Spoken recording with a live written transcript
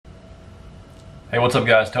Hey, what's up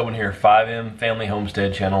guys? Tobin here, 5M Family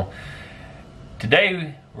Homestead Channel.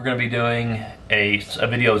 Today we're going to be doing a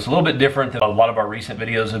video that's a little bit different than a lot of our recent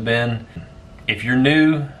videos have been. If you're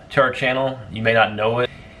new to our channel, you may not know it.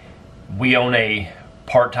 We own a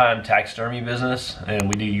part-time taxidermy business and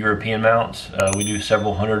we do European mounts. We do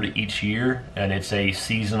several hundred each year, and it's a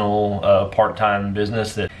seasonal part-time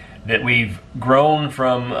business that we've grown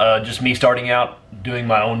from just me starting out doing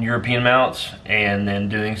my own European mounts and then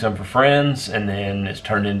doing some for friends, and then it's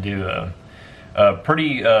turned into a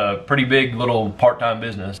pretty big little part-time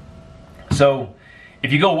business. So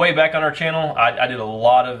if you go way back on our channel, I did a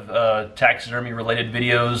lot of taxidermy related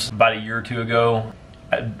videos about a year or two ago.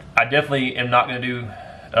 I definitely am not going to do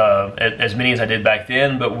as many as I did back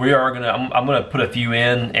then, but we are gonna. I'm gonna put a few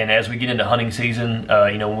in, and as we get into hunting season,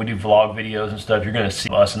 you know, when we do vlog videos and stuff, you're gonna see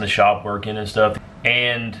us in the shop working and stuff.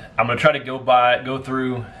 And I'm gonna try to go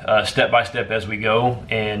through step by step as we go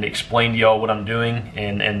and explain to y'all what I'm doing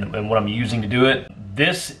and what I'm using to do it.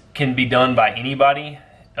 This can be done by anybody.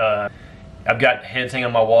 I've got heads hanging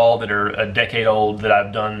on my wall that are a decade old that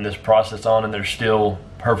I've done this process on, and they're still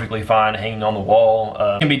perfectly fine hanging on the wall.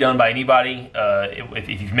 It can be done by anybody.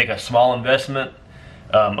 If you make a small investment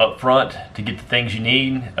up front to get the things you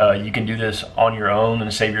need, you can do this on your own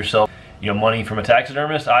and save yourself, you know, money from a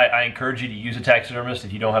taxidermist. I encourage you to use a taxidermist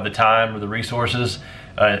if you don't have the time or the resources,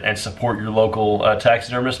 and support your local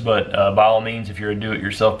taxidermist. But by all means, if you're a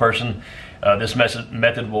do-it-yourself person, this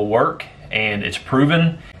method will work, and it's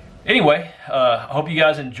proven. Anyway, I hope you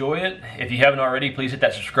guys enjoy it. If you haven't already, please hit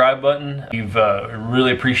that subscribe button. We've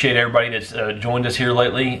really appreciate everybody that's joined us here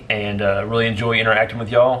lately, and really enjoy interacting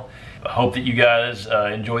with y'all. I hope that you guys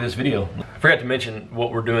enjoy this video. I forgot to mention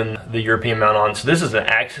what we're doing the European mount on. So this is an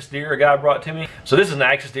axis deer a guy brought to me. So this is an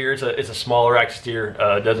axis deer. It's a smaller axis deer.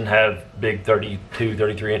 It doesn't have big 32,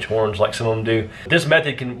 33 inch horns like some of them do. This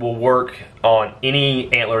method will work on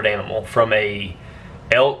any antlered animal, from a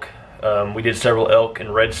elk. We did several elk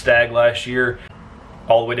and red stag last year,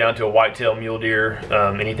 all the way down to a whitetail mule deer,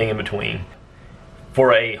 anything in between.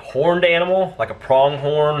 For a horned animal, like a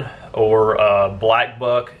pronghorn or a black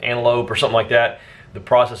buck, antelope, or something like that, the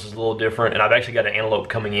process is a little different, and I've actually got an antelope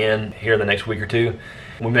coming in here in the next week or two.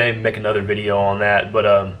 We may make another video on that,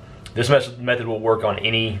 but this method will work on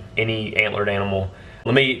any antlered animal.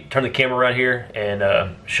 Let me turn the camera around here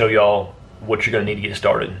and show y'all what you're gonna need to get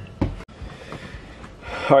started.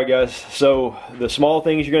 Alright guys, so the small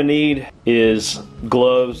things you're going to need is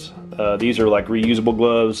gloves. These are like reusable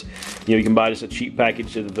gloves. You know, you can buy just a cheap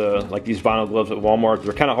package of like these vinyl gloves at Walmart.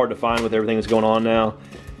 They're kind of hard to find with everything that's going on now.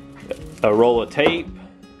 A roll of tape.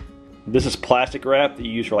 This is plastic wrap that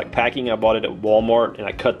you use for like packing. I bought it at Walmart and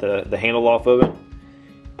I cut the handle off of it.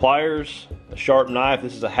 Pliers, a sharp knife.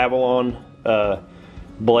 This is a Havalon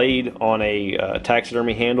blade on a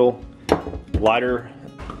taxidermy handle. Lighter.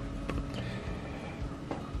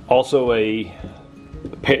 Also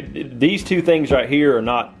these two things right here are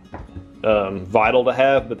not vital to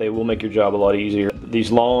have, but they will make your job a lot easier.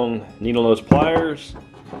 These long needle nose pliers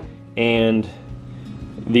and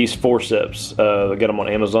these forceps. I got them on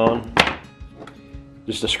Amazon.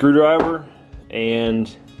 Just a screwdriver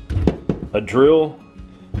and a drill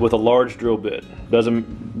with a large drill bit. Doesn't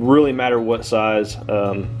really matter what size,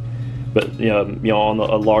 but you know, on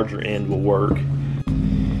a larger end will work.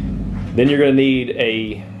 Then you're going to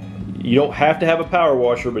need you don't have to have a power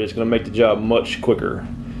washer, but it's going to make the job much quicker.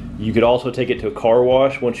 You could also take it to a car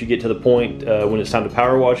wash once you get to the point when it's time to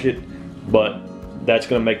power wash it, but that's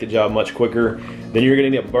going to make the job much quicker. Then you're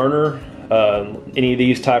going to need a burner. Any of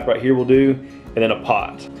these type right here will do, and then a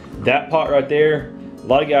pot. That pot right there, a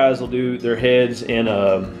lot of guys will do their heads in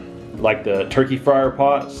like the turkey fryer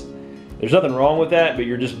pots. There's nothing wrong with that, but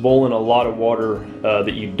you're just boiling a lot of water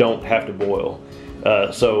that you don't have to boil.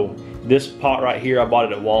 So this pot right here, I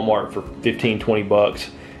bought it at Walmart for 15-20 bucks.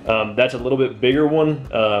 That's a little bit bigger one.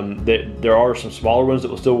 There are some smaller ones that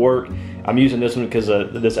will still work. I'm using this one because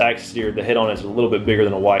this axis deer, the head on it is a little bit bigger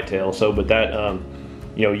than a whitetail. So, but that,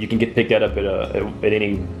 you know, you can pick that up at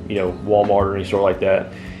any, you know, Walmart or any store like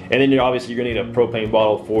that. And then obviously you're gonna need a propane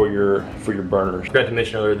bottle for your burners. I forgot to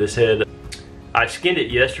mention earlier, this head, I skinned it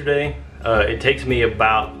yesterday. It takes me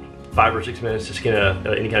about 5 or 6 minutes to skin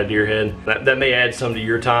any kind of deer head. That may add some to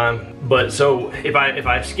your time. But so if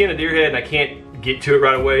I skin a deer head and I can't get to it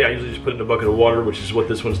right away, I usually just put it in a bucket of water, which is what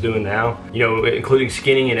this one's doing now. You know, including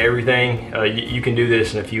skinning and everything, you can do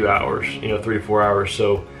this in a few hours, you know, 3 to 4 hours.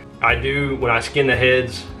 So when I skin the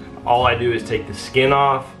heads, all I do is take the skin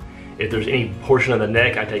off. If there's any portion of the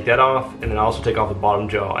neck, I take that off, and then I also take off the bottom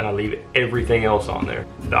jaw, and I leave everything else on there.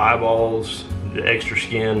 The eyeballs, the extra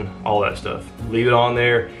skin, all that stuff. Leave it on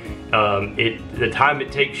there. The time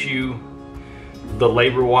it takes you the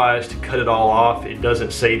labor wise to cut it all off, it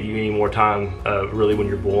doesn't save you any more time really when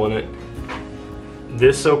you're boiling it.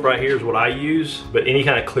 This soap right here is what I use, but any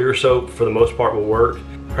kind of clear soap for the most part will work.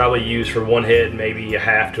 Probably use for one head, maybe a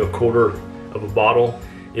half to a quarter of a bottle.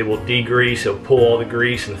 It will degrease, it'll pull all the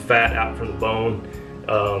grease and the fat out from the bone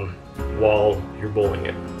while you're boiling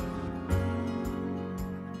it.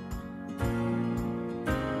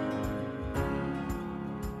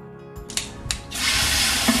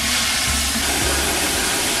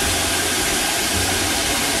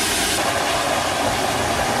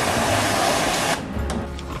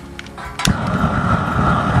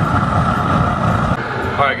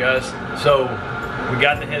 Alright guys, so we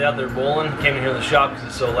got the head out there boiling, came in here in the shop because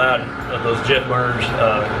it's so loud, those jet burners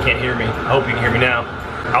can't hear me. I hope you can hear me now.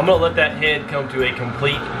 I'm going to let that head come to a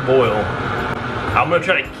complete boil. I'm going to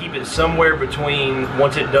try to keep it somewhere between,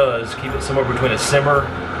 once it does, keep it somewhere between a simmer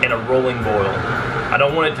and a rolling boil. I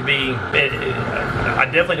don't want it to be, I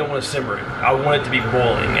definitely don't want to simmer it. I want it to be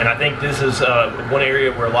boiling, and I think this is one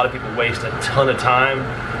area where a lot of people waste a ton of time.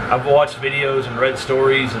 I've watched videos and read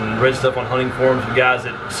stories and read stuff on hunting forums of guys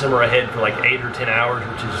that simmer a head for like 8 or 10 hours,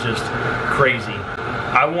 which is just crazy.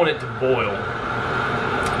 I want it to boil.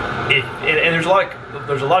 And there's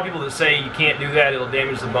a lot of people that say you can't do that, it'll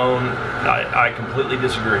damage the bone. I completely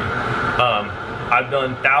disagree. I've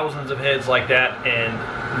done thousands of heads like that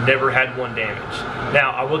and never had one damaged.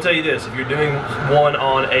 Now I will tell you this: if you're doing one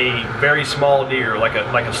on a very small deer, like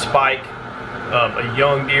a spike, a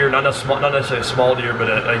young deer, not necessarily a small deer, but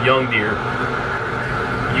a young deer,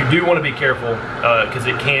 you do want to be careful because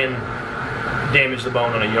it can damage the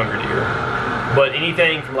bone on a younger deer. But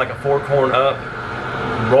anything from like a fork horn up,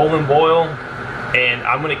 roll and boil, and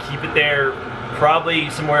I'm going to keep it there probably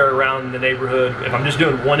somewhere around the neighborhood, if I'm just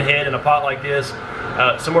doing one head in a pot like this,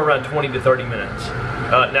 somewhere around 20 to 30 minutes.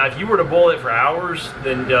 Now if you were to boil it for hours,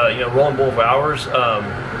 then roll and boil for hours,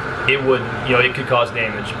 it would, it could cause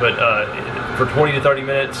damage. But for 20 to 30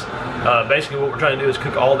 minutes, basically what we're trying to do is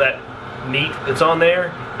cook all that meat that's on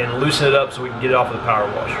there and loosen it up so we can get it off with a power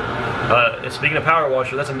washer. And speaking of power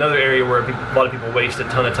washer, that's another area where a lot of people waste a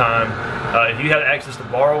ton of time. If you have access to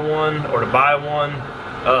borrow one or to buy one,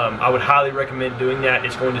 I would highly recommend doing that.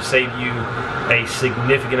 It's going to save you a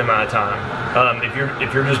significant amount of time. If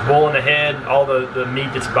you're just boiling the head, all the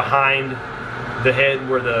meat that's behind the head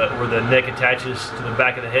where the neck attaches to the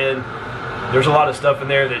back of the head, there's a lot of stuff in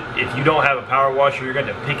there that if you don't have a power washer, you're going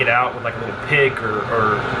to pick it out with like a little pick or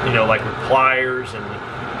like with pliers, and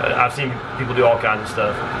I've seen people do all kinds of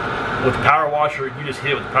stuff. With the power washer, you just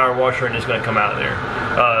hit it with the power washer and it's going to come out of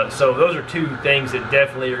there. So those are two things that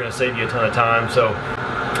definitely are going to save you a ton of time. So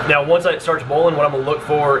now once it starts boiling, what I'm going to look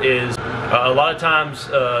for is a lot of times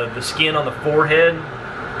the skin on the forehead,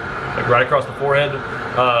 like right across the forehead,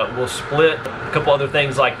 will split. A couple other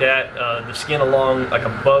things like that. The skin along, like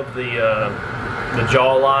above the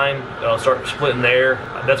jaw line, start splitting there.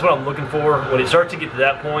 That's what I'm looking for. When it starts to get to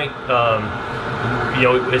that point,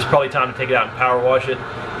 it's probably time to take it out and power wash it.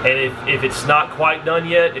 And if it's not quite done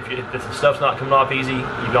yet, if the stuff's not coming off easy, you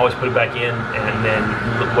can always put it back in and then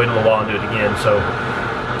wait a little while and do it again. So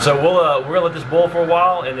we're gonna let this boil for a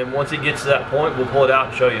while, and then once it gets to that point, we'll pull it out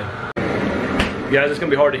and show you. Guys, it's gonna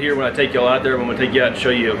be hard to hear when I take y'all out there, but I'm gonna take you out and show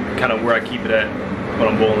you kind of where I keep it at when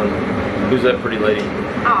I'm boiling. Who's that pretty lady?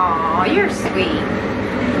 Aw, you're sweet.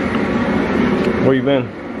 Where you been?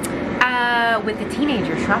 With the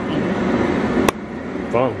teenagers shopping.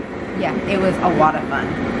 Fun. Yeah, it was a lot of fun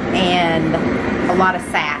and a lot of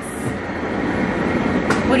sass.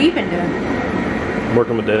 What have you been doing?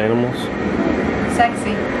 Working with dead animals.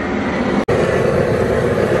 Sexy.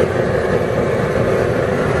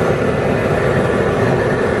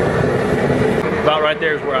 About right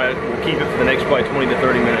there is where I will keep it for the next probably 20 to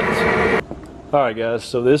 30 minutes. Alright guys,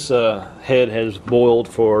 so this head has boiled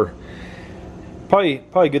for probably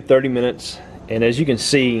a good 30 minutes, and as you can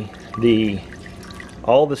see,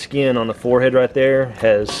 all the skin on the forehead right there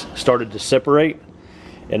has started to separate,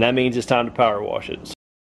 and that means it's time to power wash it.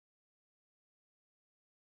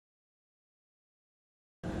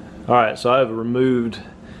 Alright, so I've removed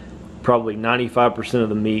probably 95% of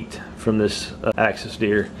the meat from this axis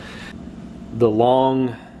deer. The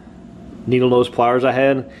long needle nose pliers I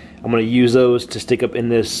had, I'm going to use those to stick up in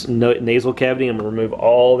this nasal cavity. I'm going to remove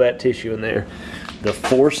all that tissue in there. The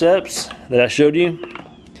forceps that I showed you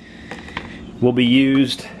will be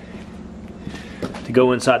used to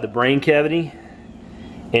go inside the brain cavity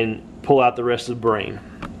and pull out the rest of the brain.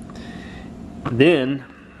 Then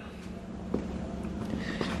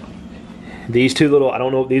these two little, I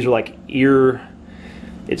don't know if these are like ear,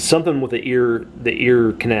 it's something with the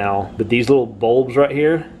ear canal, but these little bulbs right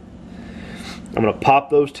here, I'm going to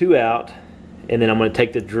pop those two out and then I'm going to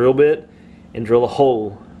take the drill bit and drill a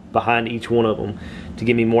hole behind each one of them to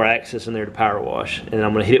give me more access in there to power wash. And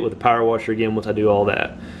I'm going to hit it with the power washer again once I do all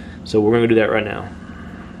that. So we're going to do that right now.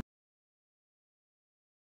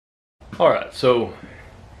 Alright, so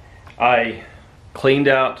I cleaned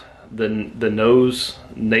out the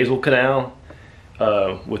nasal canal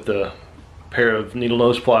with a pair of needle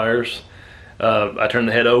nose pliers. I turned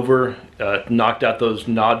the head over, knocked out those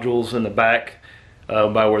nodules in the back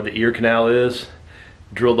by where the ear canal is,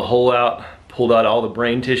 drilled the hole out, pulled out all the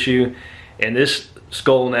brain tissue, and this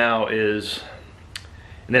skull now is,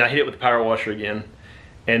 and then I hit it with the power washer again,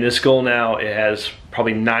 and this skull now, it has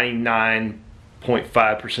probably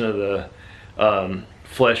 99.5% of the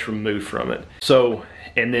flesh removed from it. So,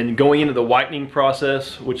 and then going into the whitening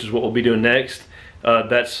process, which is what we'll be doing next,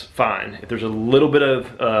 that's fine. If there's a little bit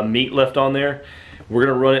of meat left on there, we're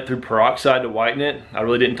gonna run it through peroxide to whiten it. I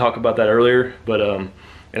really didn't talk about that earlier, but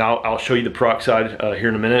and I'll show you the peroxide here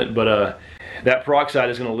in a minute, but that peroxide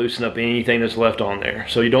is gonna loosen up anything that's left on there.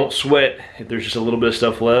 So you don't sweat if there's just a little bit of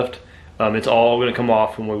stuff left. It's all gonna come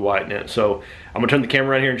off when we whiten it. So I'm gonna turn the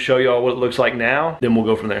camera around here and show you all what it looks like now, then we'll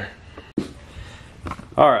go from there.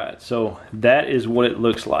 All right, so that is what it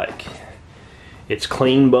looks like. It's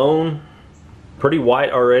clean bone, pretty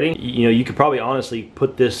white already. You know, you could probably honestly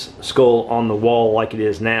put this skull on the wall like it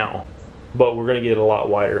is now, but we're gonna get it a lot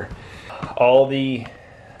whiter. All the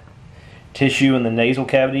tissue in the nasal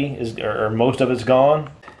cavity is, or most of it's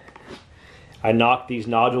gone. I knocked these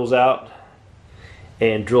nodules out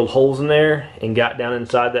and drilled holes in there and got down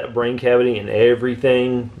inside that brain cavity, and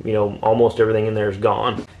everything, you know, almost everything in there is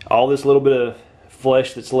gone. All this little bit of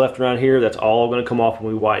flesh that's left around here, that's all going to come off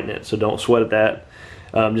when we whiten it, so don't sweat at that.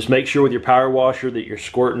 Just make sure with your power washer that you're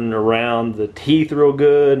squirting around the teeth real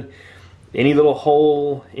good. Any little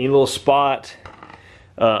hole, any little spot,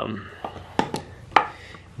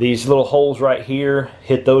 these little holes right here,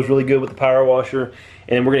 hit those really good with the power washer,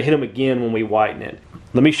 and then we're going to hit them again when we whiten it.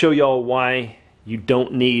 Let me show y'all why you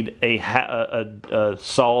don't need a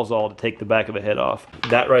Sawzall to take the back of a head off.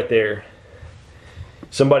 That right there,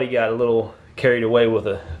 somebody got a little carried away with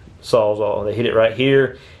a Sawzall. They hit it right here,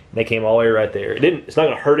 and they came all the way right there. It's not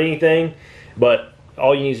going to hurt anything, but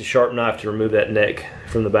all you need is a sharp knife to remove that neck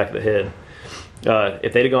from the back of the head.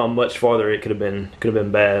 If they'd have gone much farther, it could have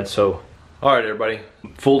been bad. So, all right, everybody.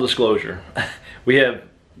 Full disclosure, we're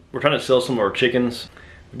trying to sell some of our chickens.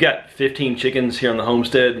 We've got 15 chickens here on the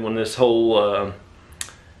homestead. When this whole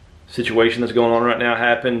situation that's going on right now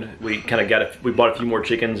happened, we bought a few more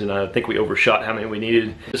chickens, and I think we overshot how many we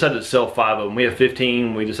needed. Decided to sell 5 of them. We have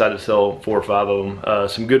 15. We decided to sell 4 or 5 of them.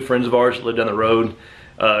 Some good friends of ours that live down the road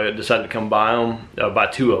decided to come buy them, buy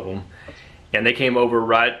 2 of them, and they came over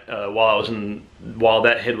right while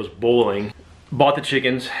that head was boiling. Bought the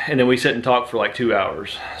chickens, and then we sat and talked for like 2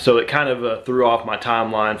 hours. So it kind of threw off my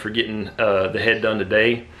timeline for getting the head done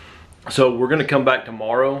today. So we're gonna come back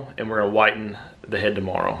tomorrow, and we're gonna whiten the head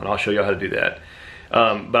tomorrow, and I'll show you how to do that.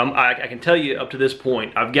 But I can tell you up to this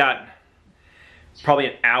point, I've got probably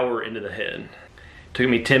an hour into the head. Took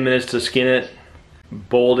me 10 minutes to skin it,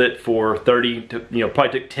 boiled it for 30,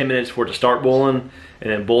 probably took 10 minutes for it to start boiling, and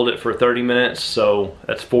then boiled it for 30 minutes, so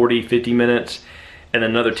that's 40, 50 minutes. And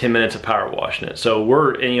then another 10 minutes of power washing it. So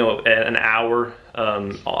we're at an hour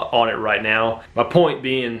on it right now. My point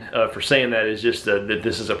being for saying that is just that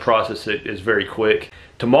this is a process that is very quick.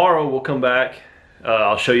 Tomorrow we'll come back,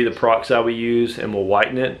 I'll show you the peroxide we use, and we'll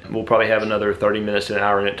whiten it. We'll probably have another 30 minutes to an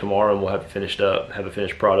hour in it tomorrow, and we'll have it finished up, have a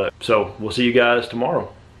finished product. So we'll see you guys tomorrow.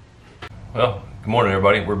 Well, good morning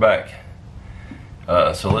everybody, we're back.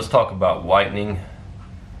 So let's talk about whitening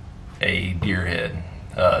a deer head.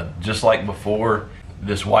 Just like before,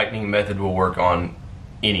 this whitening method will work on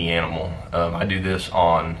any animal. I do this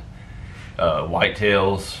on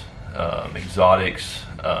whitetails, exotics,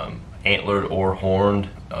 antlered or horned.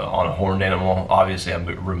 On a horned animal, obviously I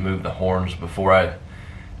remove the horns before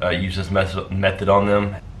I use this method on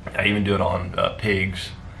them. I even do it on pigs.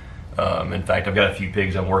 In fact, I've got a few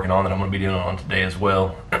pigs I'm working on that I'm going to be doing it on today as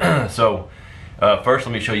well. So first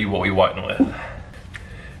let me show you what we whiten with.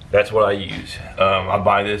 That's what I use. I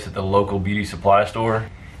buy this at the local beauty supply store.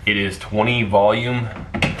 It is 20 volume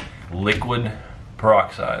liquid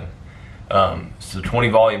peroxide. So 20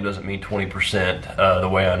 volume doesn't mean 20%. The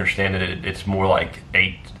way I understand it, it's more like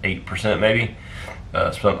 8% maybe.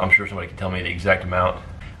 So I'm sure somebody can tell me the exact amount.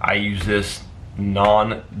 I use this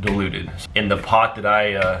non-diluted. In the pot that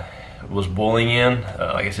I was boiling in,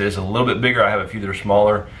 like I said, it's a little bit bigger. I have a few that are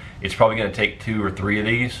smaller. It's probably gonna take 2 or 3 of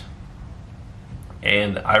these.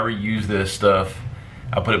 And I reuse this stuff.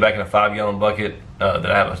 I put it back in a 5-gallon bucket that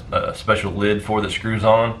I have a special lid for that screws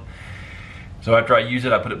on. So after I use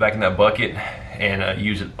it, I put it back in that bucket and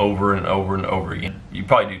use it over and over and over again. You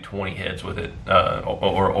probably do 20 heads with it,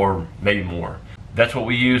 or maybe more. That's what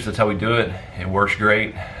we use. That's how we do it. It works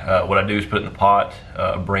great. What I do is put it in the pot,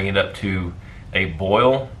 bring it up to a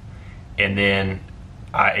boil, and then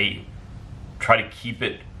I try to keep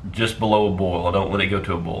it just below a boil. I don't let it go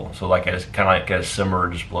to a boil. So like kind of like a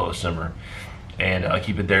simmer, just below a simmer, and I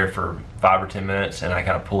keep it there for 5 or 10 minutes, and I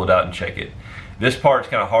kind of pull it out and check it. This part's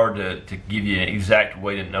kind of hard to give you an exact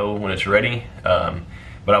way to know when it's ready,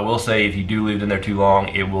 but I will say if you do leave it in there too long,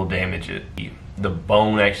 it will damage it. The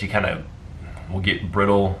bone actually kind of will get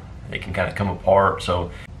brittle. It can kind of come apart. So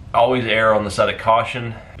always err on the side of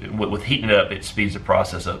caution. With heating it up, it speeds the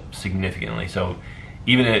process up significantly. So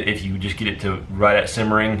even if you just get it to right at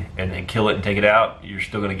simmering and then kill it and take it out, you're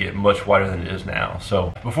still going to get much whiter than it is now.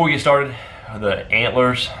 So before we get started, the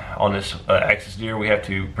antlers on this axis deer, we have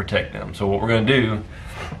to protect them. So what we're going to do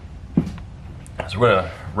is we're going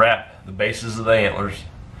to wrap the bases of the antlers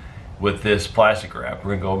with this plastic wrap.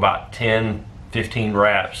 We're going to go about 10-15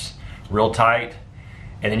 wraps real tight,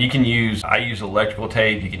 and then you can use, I use electrical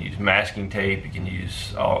tape, you can use masking tape, you can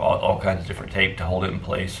use all kinds of different tape to hold it in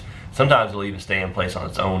place. Sometimes it'll even stay in place on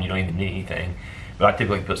its own. You don't even need anything, but I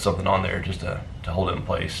typically put something on there just to hold it in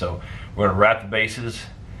place. So we're going to wrap the bases,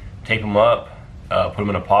 tape them up, put them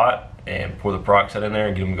in a pot, and pour the peroxide in there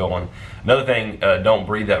and get them going. Another thing, don't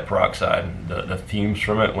breathe that peroxide. The fumes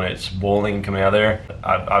from it when it's boiling and coming out of there,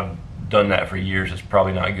 I've done that for years. It's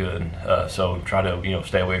probably not good. So try to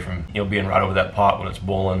stay away from being right over that pot when it's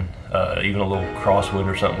boiling. Even a little crosswind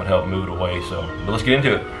or something would help move it away. So, but let's get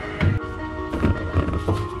into it.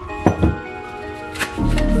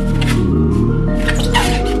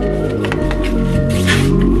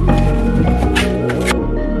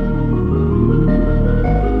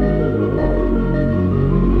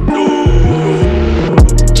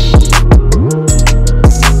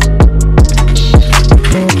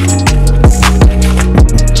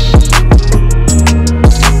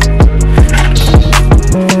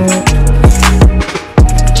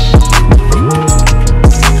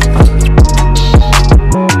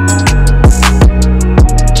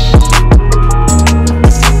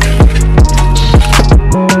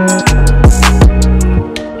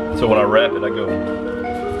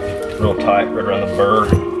 Real tight right around the burr,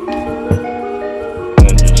 and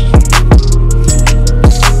then just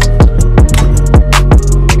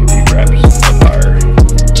take a few wraps up higher.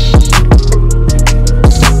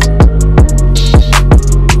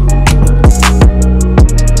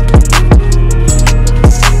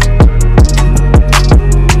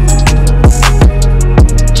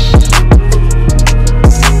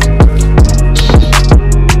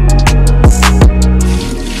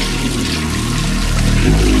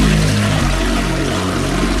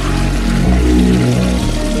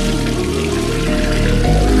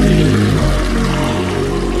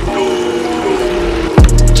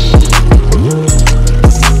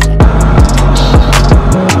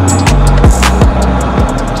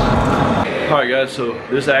 Alright guys, so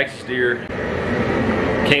this axis deer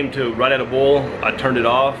came to right at a boil. I turned it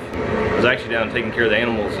off. I was actually down taking care of the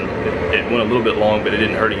animals, and it went a little bit long, but it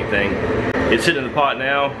didn't hurt anything. It's sitting in the pot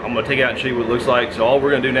now. I'm going to take it out and show you what it looks like. So all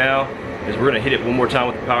we're going to do now is we're going to hit it one more time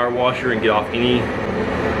with the power washer and get off any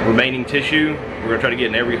remaining tissue. We're going to try to get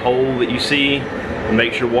in every hole that you see and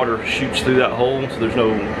make sure water shoots through that hole so there's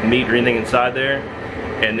no meat or anything inside there.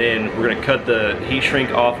 And then we're going to cut the heat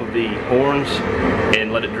shrink off of the horns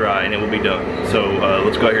and let it dry, and it will be done. So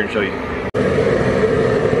let's go out here and show you.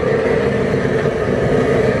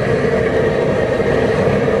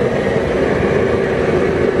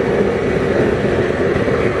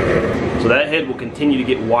 So that head will continue to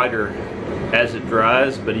get whiter as it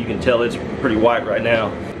dries, but you can tell it's pretty white right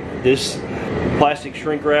now. This plastic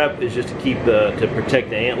shrink wrap is just to keep to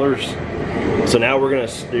protect the antlers. So now we're gonna,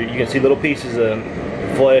 you can see little pieces of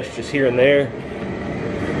flesh just here and there.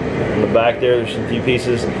 In the back there's some few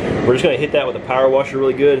pieces. We're just gonna hit that with a power washer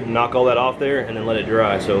really good, knock all that off there, and then let it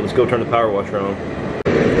dry. So let's go turn the power washer on.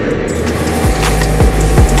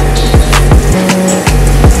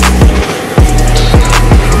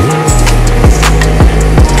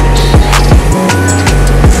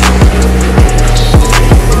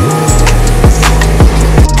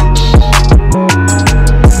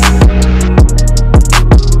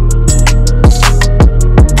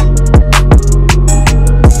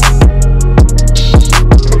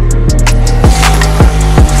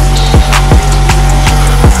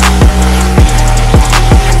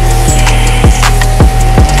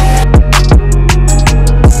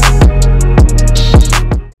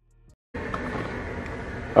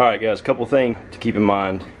 Alright guys, a couple things to keep in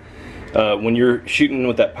mind. When you're shooting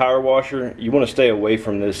with that power washer, you want to stay away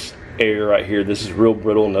from this area right here. This is real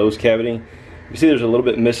brittle nose cavity. You see there's a little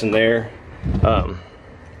bit missing there.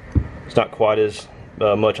 It's not quite as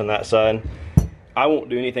much on that side. I won't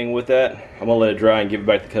do anything with that. I'm gonna let it dry and give it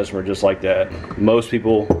back to the customer just like that. Most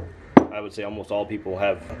people, I would say almost all people,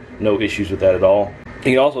 have no issues with that at all. You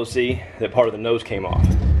can also see that part of the nose came off.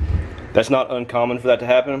 That's not uncommon for that to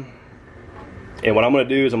happen. And what I'm gonna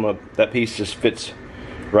do is that piece just fits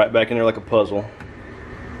right back in there like a puzzle.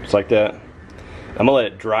 Just like that. I'm gonna let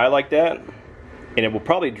it dry like that, and it will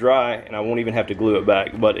probably dry and I won't even have to glue it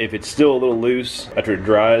back. But if it's still a little loose after it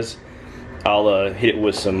dries, I'll hit it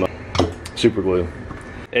with some super glue.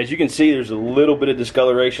 As you can see, there's a little bit of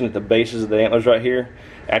discoloration at the bases of the antlers right here.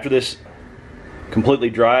 After this completely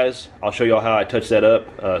dries, I'll show y'all how I touch that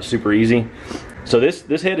up super easy. So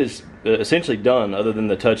this head is essentially done other than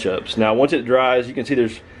the touch-ups. Now once it dries, you can see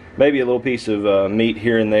there's maybe a little piece of meat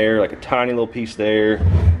here and there, like a tiny little piece there.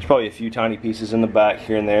 There's probably a few tiny pieces in the back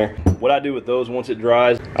here and there. What I do with those once it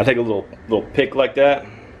dries, I take a little pick like that,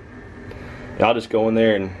 and I'll just go in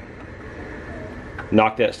there and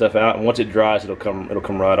knock that stuff out, and once it dries, it'll come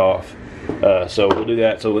right off. So we'll do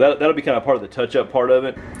that. So that'll be kind of part of the touch-up part of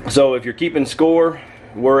it. So if you're keeping score,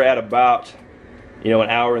 we're at about, you know, an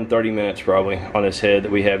hour and 30 minutes probably on this head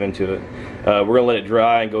that we have into it. We're gonna let it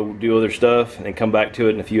dry and go do other stuff, and then come back to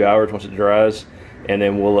it in a few hours once it dries, and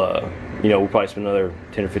then we'll you know, we'll probably spend another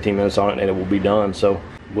 10 or 15 minutes on it, and it will be done. So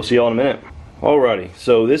we'll see y'all in a minute. Alrighty,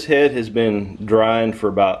 so this head has been drying for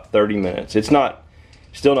about 30 minutes. It's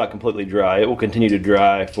still not completely dry. It will continue to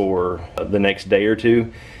dry for the next day or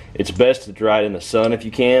two. It's best to dry it in the sun if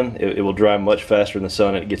you can. It will dry much faster in the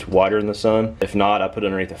sun, and it gets whiter in the sun. If not, I put it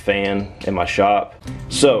underneath a fan in my shop.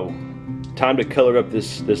 So, time to color up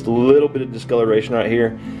this little bit of discoloration right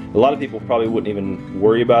here. A lot of people probably wouldn't even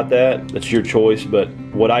worry about that. That's your choice, but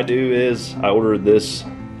what I do is I ordered this.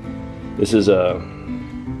 This is a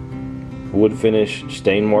wood finish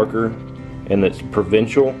stain marker, and it's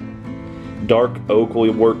provincial. Dark oak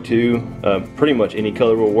will work too. Pretty much any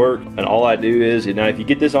color will work. And all I do is, now if you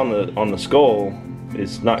get this on the skull,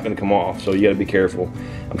 it's not going to come off, so you got to be careful.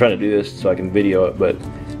 I'm trying to do this so I can video it, but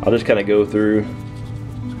I'll just kind of go through.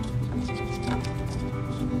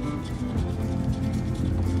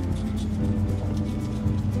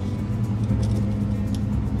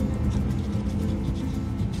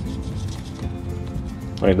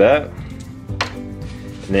 Like that.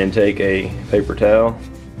 And then take a paper towel,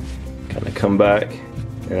 kind of come back,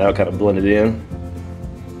 and that'll kind of blend it in,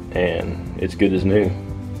 and it's good as new.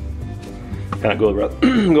 Kind of go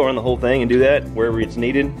around the whole thing and do that wherever it's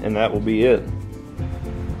needed, and that will be it.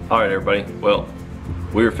 All right, everybody. Well,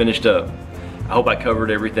 we're finished up. I hope I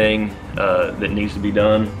covered everything that needs to be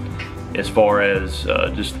done as far as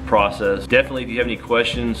just the process. Definitely, if you have any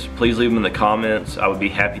questions, please leave them in the comments. I would be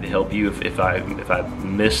happy to help you if I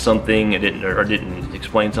missed something or didn't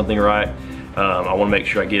explain something right. I want to make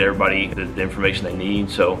sure I get everybody the information they need.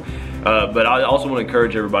 So, but I also want to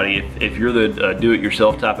encourage everybody, if you're the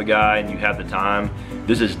do-it-yourself type of guy and you have the time,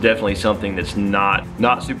 this is definitely something that's not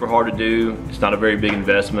super hard to do. It's not a very big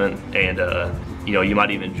investment, and you know, you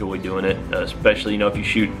might even enjoy doing it, especially, you know, if you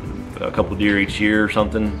shoot a couple deer each year or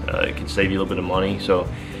something, it can save you a little bit of money. So,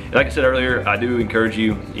 like I said earlier, I do encourage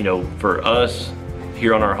you, you know, for us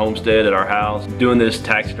here on our homestead at our house, doing this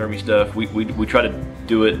taxidermy stuff, we try to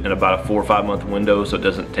do it in about a 4 or 5 month window, so it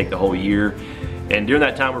doesn't take the whole year. And during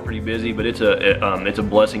that time, we're pretty busy, but it's a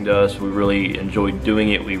blessing to us. We really enjoy doing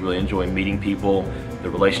it. We really enjoy meeting people, the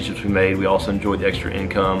relationships we made. We also enjoy the extra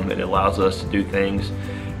income, and it allows us to do things.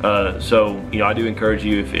 So, you know, I do encourage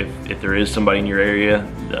you, if there is somebody in your area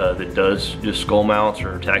that does just skull mounts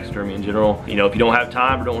or taxidermy in general, you know, if you don't have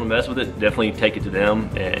time or don't want to mess with it, definitely take it to them,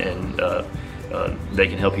 and they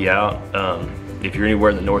can help you out. If you're anywhere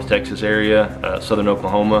in the North Texas area, Southern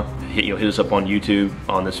Oklahoma, hit us up on YouTube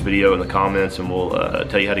on this video in the comments, and we'll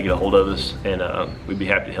tell you how to get a hold of us, and we'd be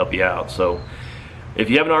happy to help you out. So if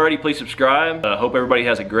you haven't already, please subscribe. Hope everybody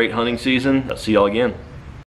has a great hunting season. I'll see y'all again.